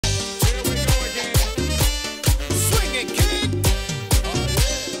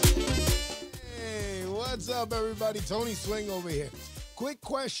up, everybody? Tony Swing over here. Quick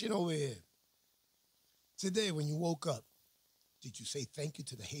question over here. Today, when you woke up, did you say thank you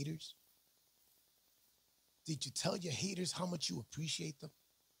to the haters? Did you tell your haters how much you appreciate them?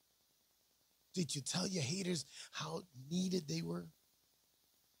 Did you tell your haters how needed they were?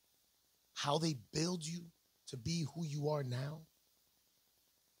 How they build you to be who you are now?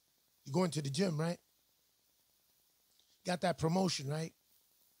 You're going to the gym, right? Got that promotion, right?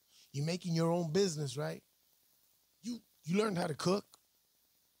 You're making your own business, right? You learned how to cook.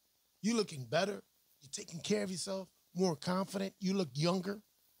 You're looking better. You're taking care of yourself, more confident. You look younger,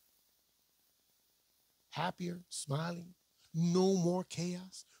 happier, smiling. No more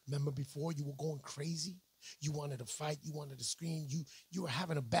chaos. Remember before you were going crazy? You wanted to fight. You wanted to scream. You were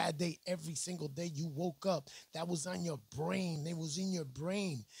having a bad day every single day. You woke up. That was on your brain. It was in your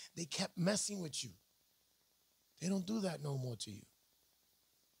brain. They kept messing with you. They don't do that no more to you.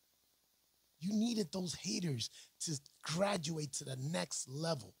 You needed those haters to graduate to the next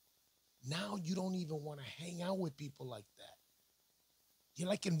level. Now you don't even want to hang out with people like that. You're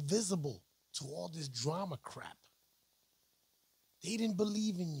like invisible to all this drama crap. They didn't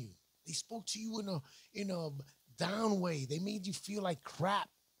believe in you. They spoke to you in a down way. They made you feel like crap.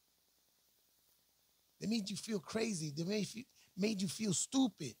 They made you feel crazy. They made you feel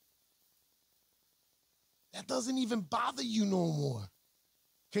stupid. That doesn't even bother you no more.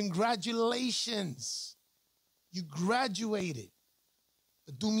 Congratulations. You graduated.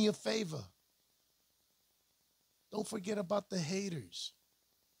 But do me a favor. Don't forget about the haters.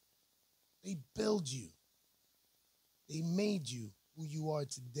 They build you. They made you who you are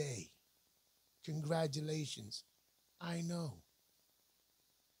today. Congratulations. I know.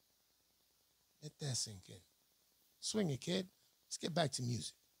 Let that sink in. Swing it, kid. Let's get back to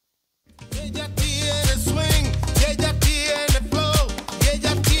music. Ella quiere swing, ella